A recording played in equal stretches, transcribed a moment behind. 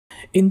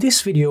In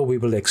this video, we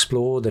will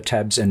explore the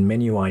tabs and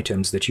menu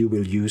items that you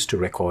will use to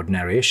record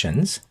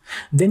narrations.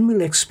 Then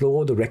we'll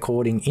explore the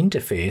recording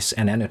interface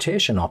and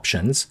annotation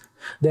options.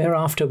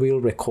 Thereafter, we'll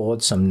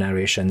record some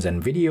narrations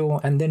and video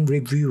and then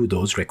review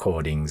those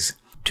recordings.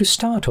 To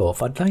start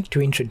off, I'd like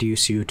to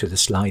introduce you to the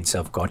slides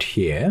I've got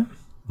here.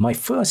 My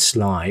first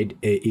slide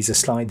is a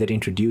slide that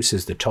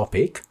introduces the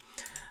topic.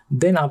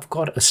 Then I've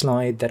got a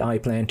slide that I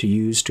plan to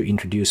use to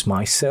introduce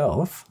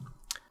myself.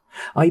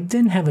 I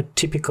then have a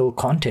typical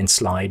content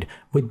slide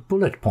with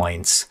bullet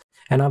points,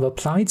 and I've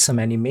applied some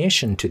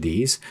animation to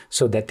these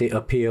so that they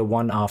appear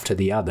one after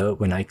the other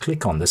when I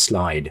click on the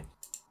slide.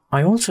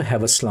 I also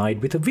have a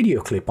slide with a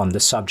video clip on the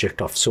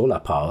subject of solar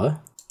power,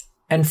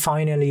 and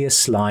finally a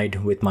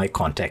slide with my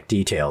contact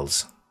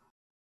details.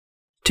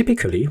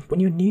 Typically, when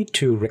you need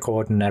to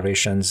record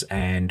narrations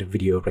and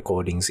video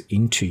recordings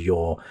into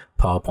your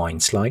PowerPoint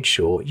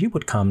slideshow, you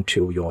would come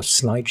to your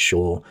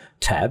slideshow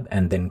tab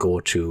and then go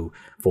to,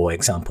 for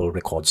example,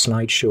 record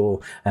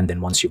slideshow. And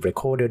then once you've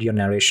recorded your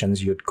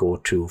narrations, you'd go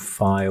to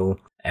File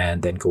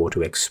and then go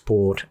to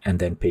Export and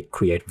then pick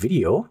Create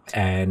Video.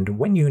 And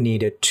when you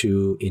needed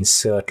to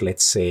insert,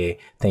 let's say,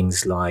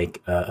 things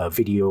like a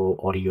video,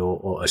 audio,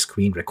 or a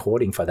screen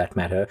recording for that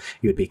matter,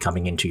 you'd be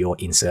coming into your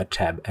Insert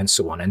tab and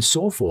so on and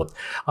so forth.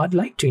 I'd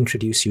like to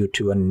introduce you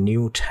to a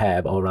new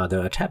tab, or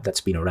rather a tab that's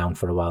been around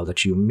for a while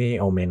that you may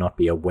or may not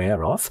be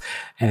aware of,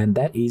 and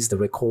that is the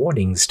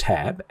Recordings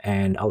tab.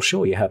 And I'll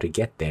show you how to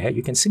get there.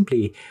 You can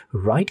simply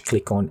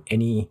right-click on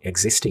any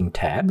existing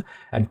tab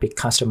and pick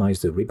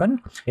Customize the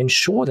ribbon.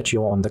 Ensure that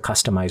you're on the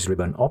Customize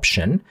ribbon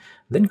option,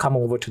 then come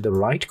over to the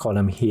right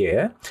column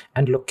here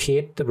and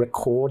locate the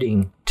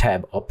Recording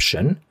tab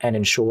option and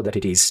ensure that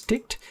it is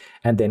ticked,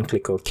 and then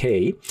click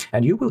OK.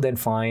 And you will then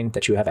find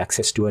that you have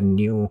access to a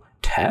new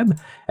tab.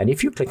 And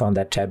if you click on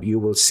that tab, you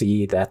will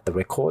see that the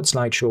Record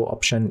Slideshow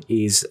option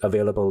is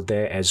available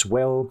there as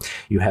well.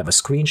 You have a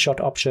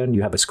screenshot option,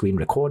 you have a screen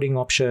recording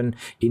option,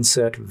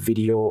 insert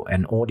video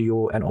and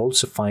audio, and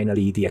also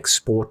finally the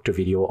export to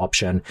video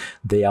option.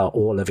 They are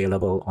all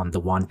available on the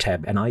one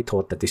tab. And I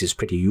thought that this is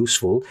pretty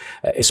useful,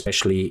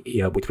 especially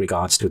with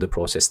regards to the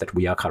process that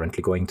we are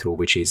currently going through,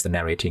 which is the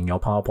narrating your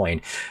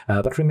PowerPoint.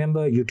 But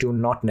remember, you do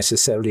not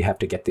necessarily have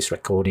to get this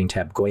recording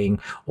tab going.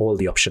 All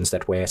the options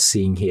that we're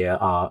seeing here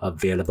are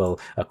available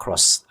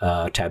across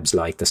tabs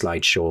like the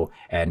slideshow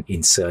and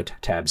insert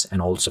tabs.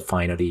 And also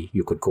finally,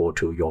 you could go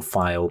to your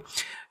file,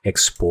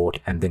 export,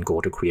 and then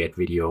go to create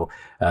video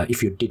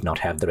if you did not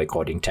have the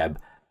recording tab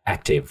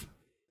active.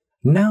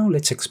 Now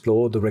let's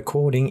explore the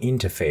recording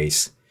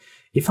interface.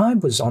 If I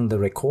was on the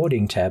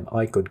recording tab,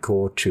 I could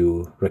go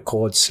to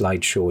record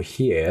slideshow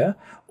here,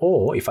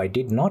 or if I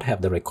did not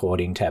have the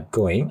recording tab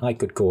going, I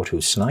could go to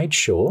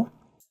slideshow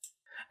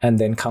and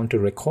then come to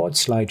record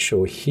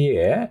slideshow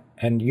here.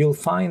 And you'll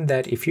find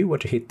that if you were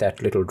to hit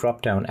that little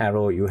drop down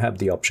arrow, you have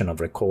the option of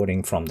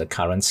recording from the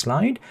current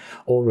slide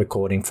or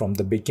recording from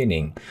the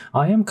beginning.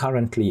 I am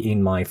currently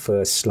in my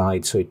first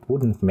slide, so it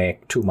wouldn't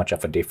make too much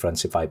of a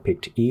difference if I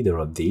picked either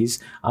of these.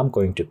 I'm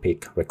going to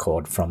pick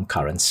record from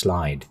current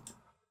slide.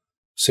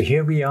 So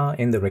here we are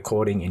in the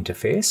recording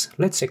interface.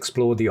 Let's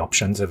explore the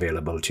options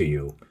available to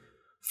you.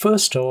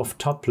 First off,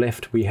 top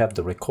left, we have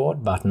the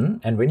record button.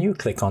 And when you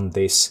click on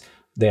this,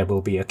 there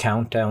will be a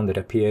countdown that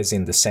appears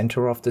in the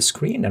center of the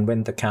screen. And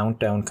when the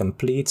countdown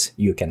completes,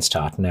 you can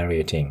start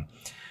narrating.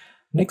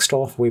 Next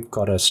off, we've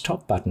got a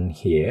stop button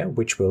here,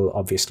 which will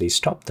obviously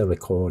stop the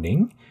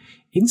recording.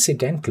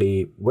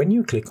 Incidentally, when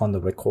you click on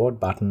the record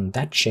button,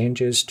 that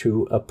changes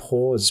to a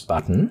pause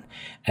button.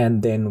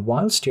 And then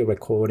whilst you're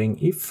recording,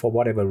 if for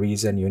whatever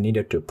reason you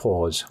needed to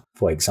pause,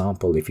 for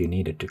example, if you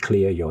needed to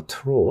clear your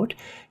throat,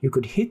 you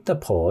could hit the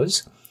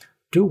pause,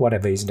 do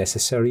whatever is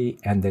necessary,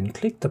 and then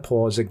click the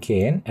pause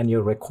again, and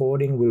your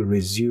recording will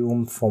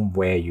resume from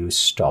where you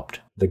stopped.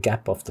 The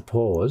gap of the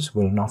pause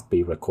will not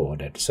be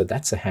recorded. So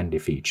that's a handy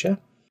feature.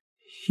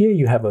 Here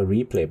you have a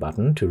replay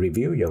button to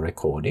review your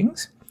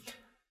recordings.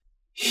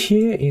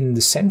 Here in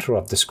the center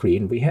of the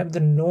screen, we have the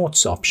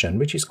notes option,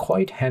 which is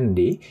quite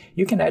handy.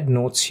 You can add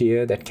notes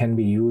here that can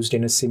be used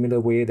in a similar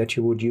way that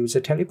you would use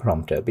a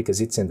teleprompter, because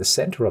it's in the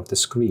center of the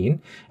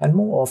screen. And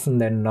more often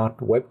than not,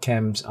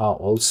 webcams are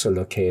also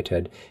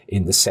located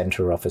in the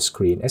center of a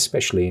screen,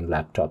 especially in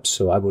laptops.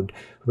 So I would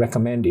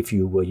recommend, if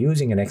you were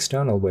using an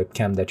external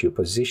webcam, that you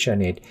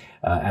position it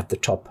at the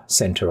top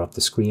center of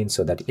the screen,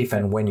 so that if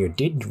and when you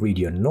did read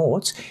your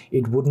notes,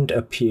 it wouldn't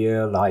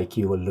appear like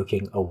you were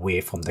looking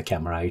away from the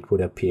camera. It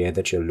would appear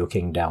that you're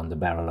looking down the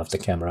barrel of the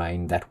camera.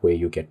 In that way,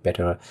 you get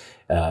better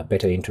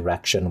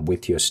interaction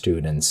with your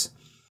students.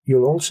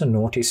 You'll also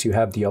notice you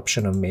have the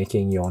option of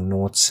making your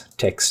notes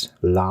text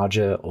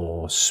larger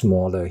or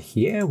smaller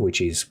here,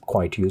 which is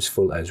quite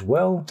useful as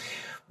well.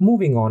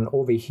 Moving on,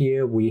 over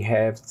here, we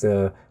have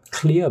the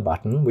clear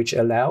button, which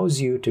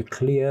allows you to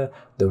clear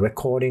the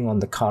recording on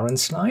the current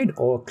slide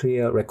or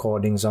clear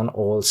recordings on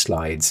all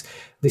slides.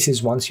 This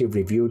is once you've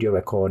reviewed your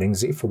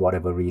recordings. If for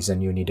whatever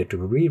reason you needed to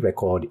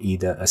re-record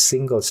either a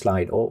single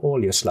slide or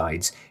all your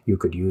slides, you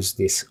could use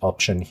this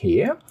option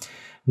here.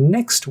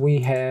 Next, we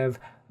have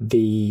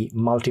the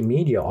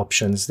multimedia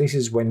options, this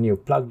is when you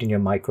plugged in your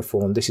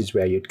microphone. This is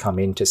where you'd come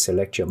in to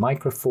select your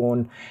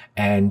microphone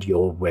and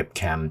your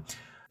webcam.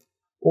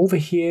 Over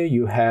here,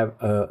 you have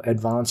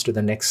advance to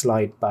the next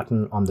slide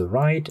button on the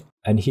right.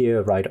 And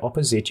here, right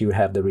opposite, you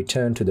have the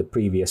return to the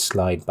previous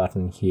slide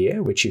button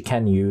here, which you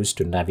can use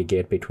to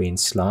navigate between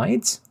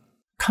slides.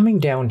 Coming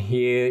down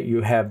here,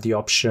 you have the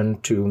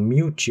option to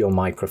mute your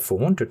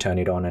microphone, to turn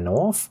it on and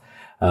off.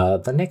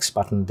 The next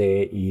button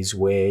there is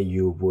where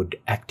you would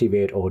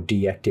activate or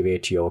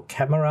deactivate your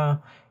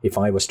camera. If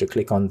I was to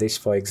click on this,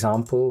 for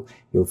example,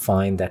 you'll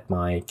find that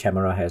my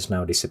camera has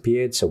now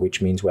disappeared, so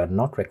which means we're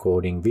not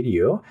recording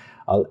video.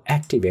 I'll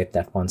activate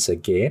that once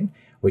again,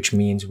 which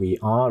means we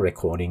are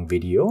recording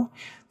video.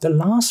 The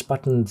last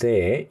button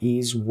there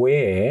is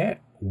where,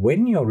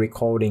 when you're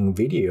recording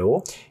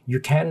video, you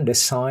can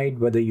decide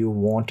whether you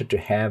wanted to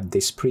have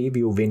this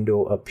preview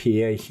window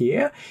appear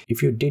here.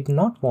 If you did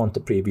not want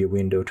the preview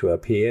window to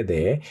appear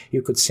there,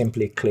 you could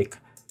simply click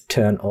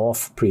turn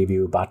off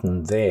preview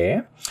button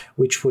there,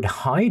 which would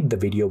hide the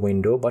video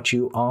window, but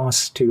you are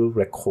still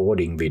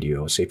recording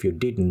video. So if you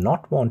did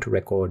not want to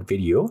record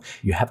video,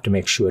 you have to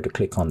make sure to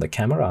click on the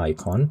camera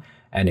icon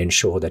and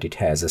ensure that it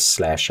has a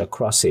slash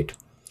across it.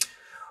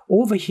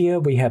 Over here,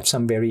 we have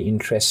some very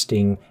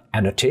interesting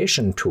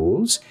annotation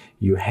tools.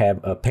 You have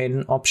a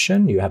pen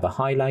option, you have a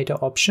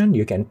highlighter option.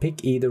 You can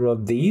pick either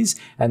of these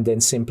and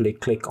then simply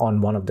click on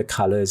one of the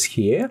colors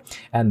here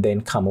and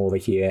then come over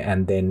here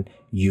and then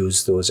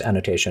use those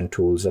annotation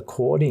tools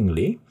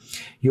accordingly.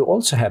 You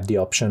also have the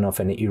option of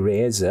an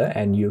eraser,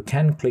 and you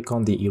can click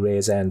on the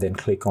eraser and then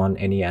click on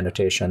any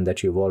annotation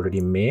that you've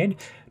already made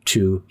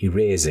to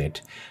erase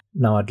it.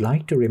 Now, I'd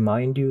like to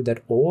remind you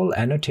that all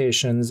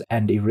annotations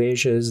and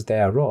erasures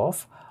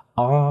thereof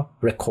are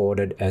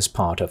recorded as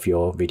part of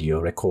your video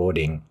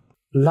recording.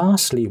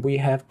 Lastly, we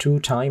have two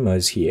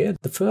timers here.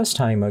 The first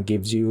timer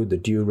gives you the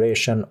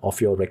duration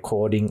of your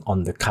recording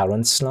on the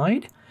current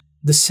slide.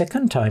 The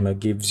second timer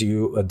gives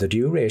you the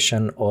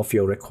duration of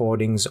your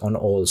recordings on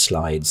all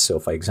slides. So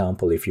for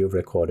example, if you've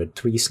recorded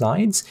 3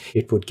 slides,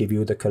 it would give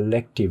you the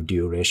collective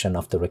duration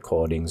of the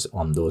recordings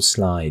on those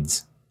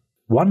slides.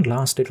 One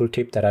last little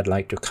tip that I'd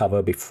like to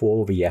cover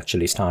before we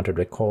actually started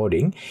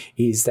recording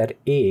is that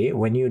A,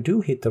 when you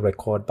do hit the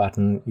record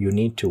button, you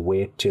need to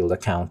wait till the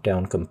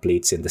countdown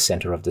completes in the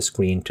center of the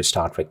screen to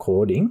start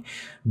recording.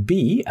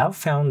 B, I've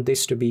found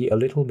this to be a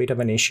little bit of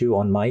an issue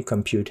on my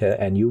computer,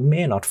 and you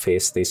may not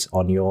face this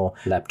on your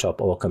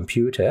laptop or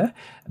computer.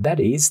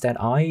 That is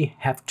that I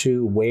have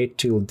to wait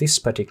till this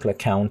particular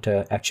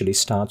counter actually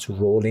starts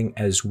rolling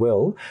as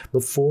well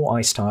before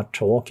I start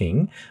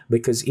talking,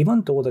 because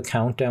even though the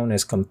countdown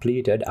is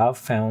complete, I've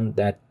found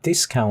that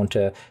this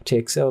counter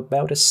takes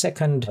about a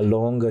second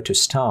longer to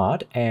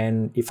start,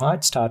 and if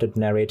I'd started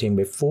narrating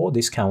before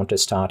this counter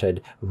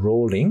started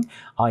rolling,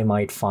 I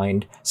might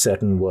find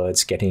certain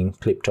words getting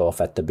clipped off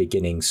at the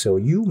beginning. So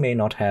you may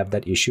not have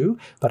that issue,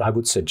 but I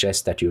would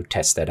suggest that you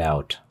test that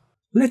out.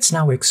 Let's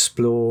now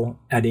explore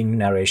adding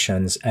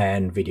narrations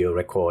and video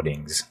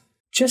recordings.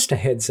 Just a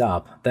heads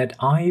up that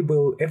I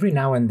will every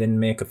now and then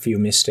make a few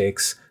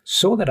mistakes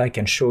so that I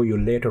can show you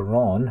later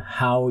on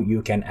how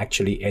you can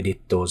actually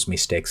edit those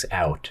mistakes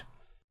out.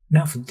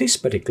 Now for this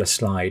particular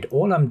slide,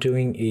 all I'm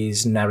doing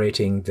is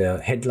narrating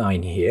the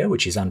headline here,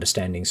 which is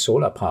Understanding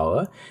Solar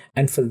Power.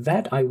 And for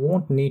that, I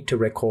won't need to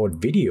record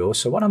video.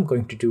 So what I'm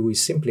going to do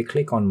is simply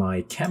click on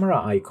my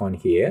camera icon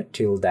here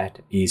till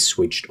that is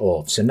switched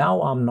off. So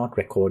now I'm not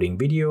recording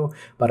video,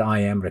 but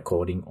I am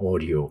recording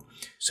audio.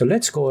 So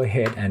let's go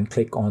ahead and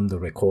click on the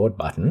record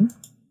button.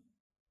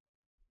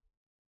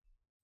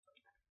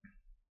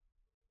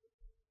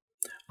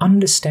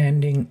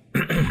 Understanding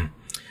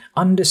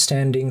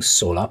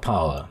solar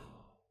power.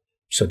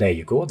 So there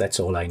you go, that's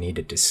all I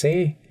needed to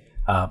say,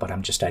 but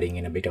I'm just adding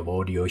in a bit of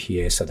audio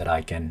here so that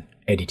I can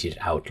edit it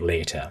out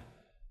later.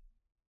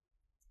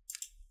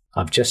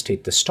 I've just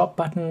hit the stop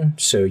button,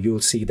 so you'll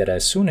see that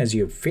as soon as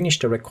you've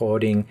finished the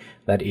recording,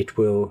 that it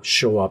will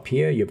show up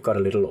here. You've got a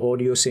little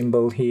audio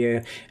symbol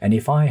here, and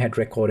if I had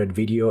recorded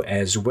video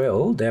as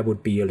well, there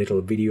would be a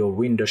little video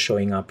window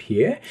showing up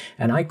here,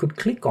 and I could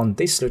click on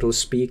this little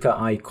speaker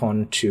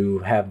icon to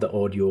have the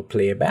audio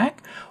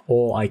playback,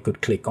 or I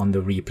could click on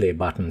the replay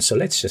button. So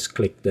let's just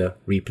click the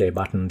replay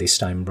button this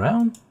time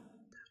round.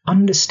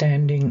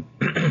 Understanding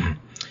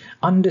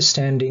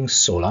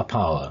solar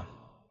power.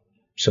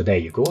 So there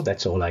you go,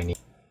 that's all I need.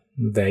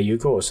 There you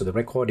go, so the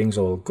recording's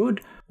all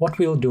good. What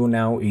we'll do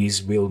now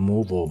is we'll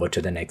move over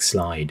to the next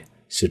slide.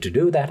 So to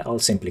do that, I'll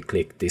simply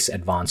click this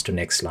Advance to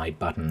Next Slide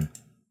button.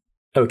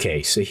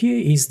 Okay, so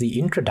here is the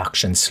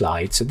introduction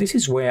slide. So this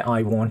is where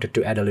I wanted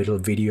to add a little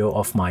video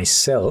of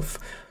myself.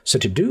 So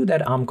to do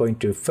that, I'm going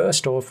to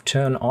first off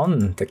turn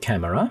on the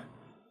camera.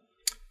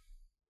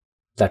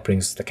 That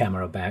brings the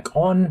camera back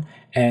on,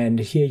 and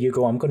here you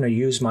go. I'm going to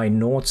use my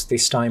notes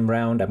this time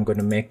round. I'm going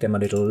to make them a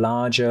little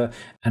larger,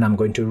 and I'm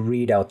going to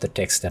read out the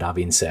text that I've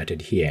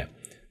inserted here.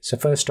 So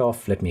first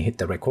off, let me hit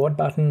the record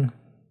button.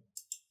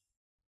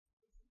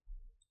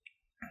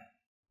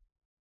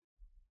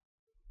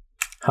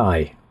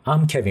 Hi,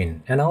 I'm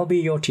Kevin, and I'll be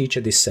your teacher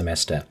this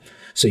semester.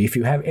 So if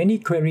you have any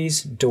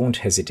queries, don't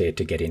hesitate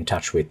to get in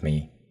touch with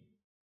me.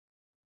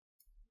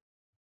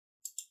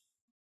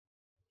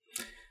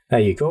 There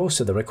you go.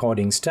 So the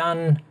recording's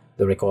done.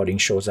 The recording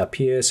shows up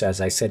here. So as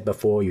I said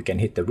before, you can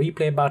hit the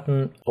replay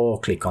button or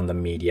click on the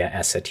media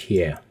asset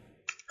here.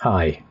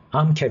 Hi,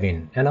 I'm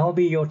Kevin, and I'll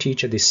be your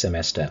teacher this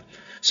semester.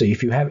 So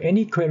if you have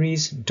any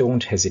queries,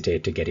 don't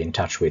hesitate to get in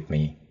touch with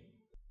me.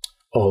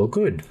 All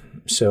good.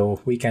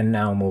 So we can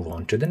now move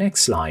on to the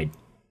next slide.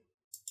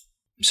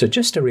 So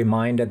just a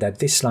reminder that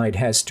this slide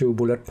has 2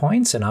 bullet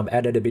points, and I've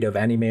added a bit of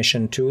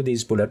animation to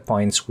these bullet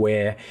points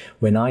where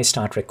when I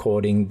start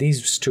recording,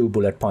 these 2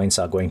 bullet points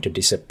are going to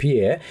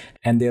disappear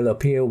and they'll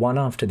appear one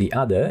after the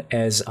other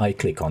as I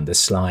click on the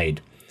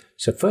slide.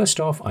 So first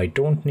off, I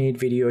don't need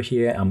video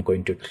here. I'm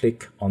going to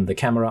click on the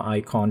camera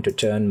icon to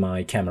turn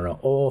my camera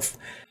off.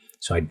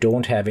 So I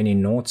don't have any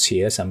notes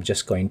here, so I'm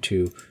just going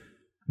to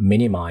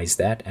minimize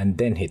that and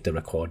then hit the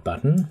record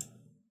button.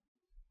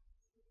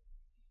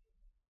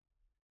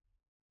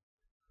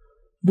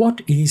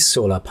 What is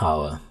solar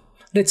power?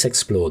 Let's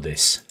explore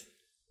this.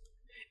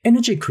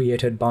 Energy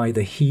created by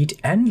the heat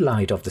and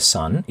light of the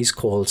sun is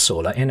called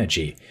solar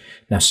energy.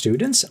 Now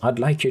students, I'd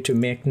like you to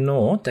make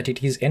note that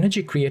it is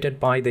energy created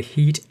by the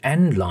heat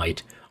and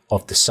light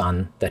of the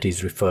sun that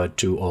is referred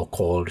to or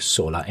called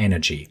solar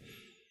energy.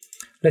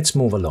 Let's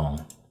move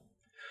along.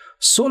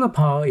 Solar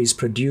power is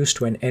produced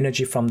when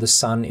energy from the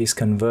sun is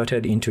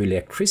converted into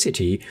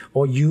electricity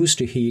or used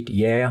to heat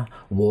air,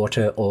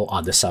 water, or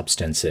other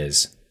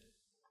substances.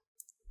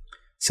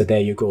 So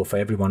there you go for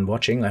everyone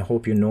watching. I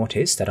hope you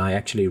noticed that I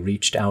actually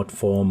reached out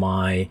for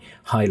my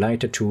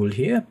highlighter tool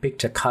here,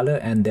 picked a color,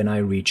 and then I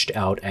reached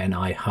out and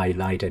I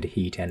highlighted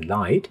heat and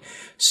light.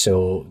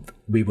 So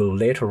we will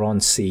later on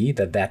see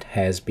that that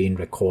has been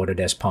recorded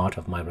as part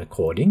of my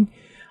recording.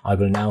 I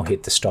will now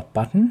hit the stop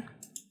button.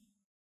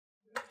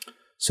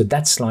 So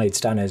that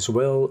slide's done as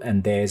well,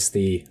 and there's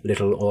the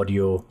little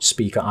audio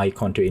speaker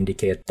icon to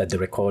indicate that the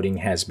recording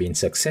has been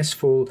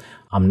successful.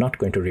 I'm not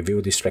going to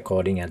review this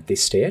recording at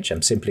this stage.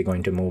 I'm simply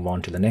going to move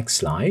on to the next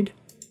slide.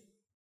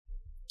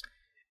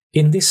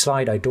 In this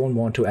slide, I don't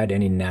want to add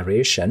any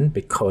narration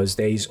because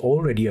there is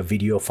already a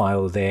video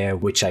file there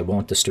which I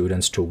want the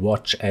students to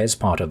watch as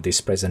part of this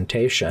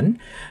presentation.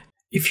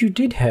 If you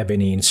did have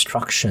any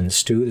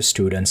instructions to the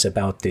students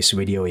about this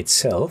video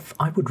itself,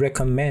 I would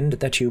recommend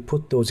that you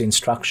put those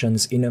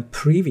instructions in a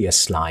previous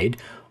slide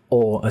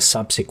or a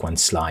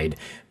subsequent slide,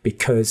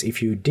 because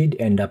if you did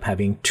end up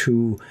having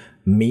 2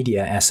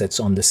 media assets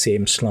on the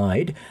same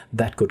slide,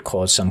 that could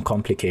cause some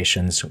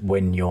complications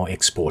when you're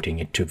exporting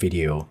it to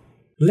video.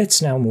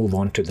 Let's now move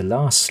on to the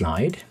last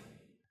slide.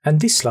 And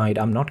this slide,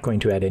 I'm not going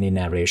to add any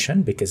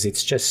narration because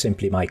it's just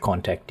simply my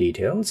contact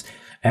details,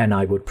 and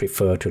I would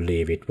prefer to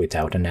leave it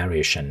without a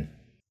narration.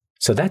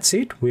 So that's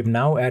it. We've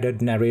now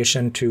added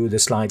narration to the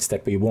slides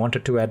that we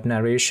wanted to add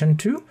narration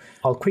to.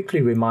 I'll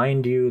quickly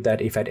remind you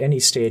that if at any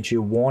stage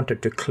you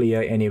wanted to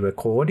clear any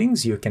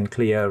recordings, you can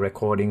clear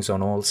recordings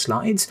on all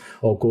slides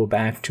or go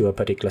back to a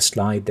particular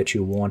slide that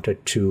you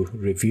wanted to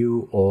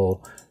review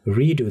or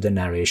redo the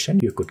narration.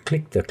 You could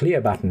click the clear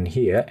button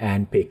here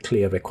and pick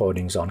clear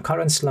recordings on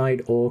current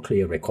slide or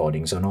clear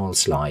recordings on all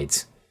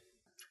slides.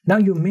 Now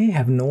you may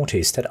have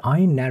noticed that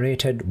I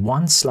narrated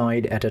one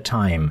slide at a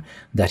time.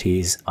 That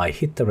is, I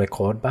hit the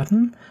record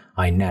button,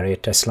 I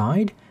narrate a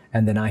slide,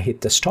 and then I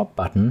hit the stop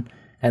button,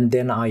 and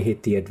then I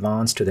hit the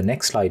advance to the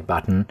next slide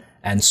button,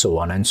 and so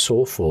on and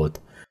so forth.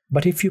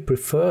 But if you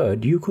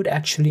preferred, you could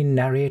actually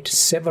narrate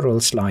several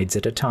slides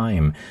at a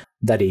time.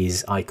 That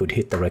is, I could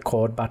hit the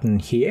record button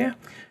here,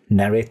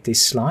 narrate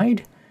this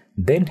slide,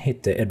 then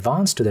hit the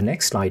advance to the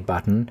next slide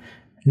button,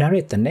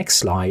 narrate the next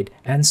slide,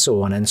 and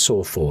so on and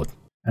so forth.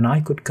 And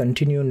I could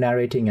continue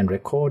narrating and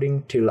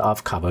recording till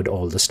I've covered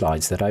all the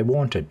slides that I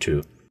wanted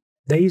to.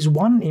 There is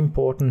one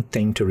important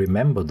thing to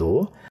remember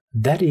though,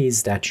 that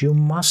is that you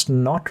must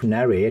not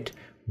narrate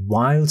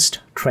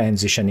whilst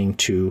transitioning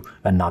to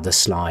another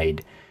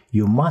slide.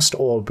 You must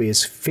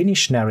always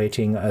finish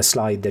narrating a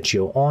slide that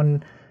you're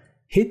on,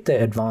 hit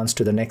the advance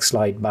to the next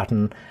slide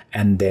button,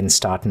 and then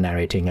start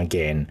narrating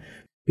again.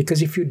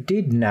 Because if you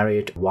did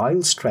narrate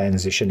whilst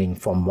transitioning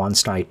from one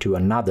slide to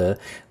another,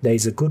 there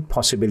is a good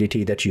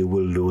possibility that you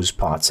will lose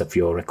parts of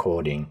your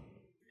recording.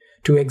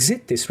 To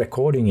exit this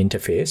recording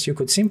interface, you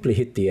could simply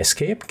hit the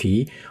Escape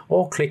key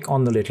or click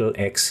on the little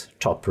X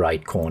top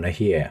right corner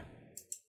here.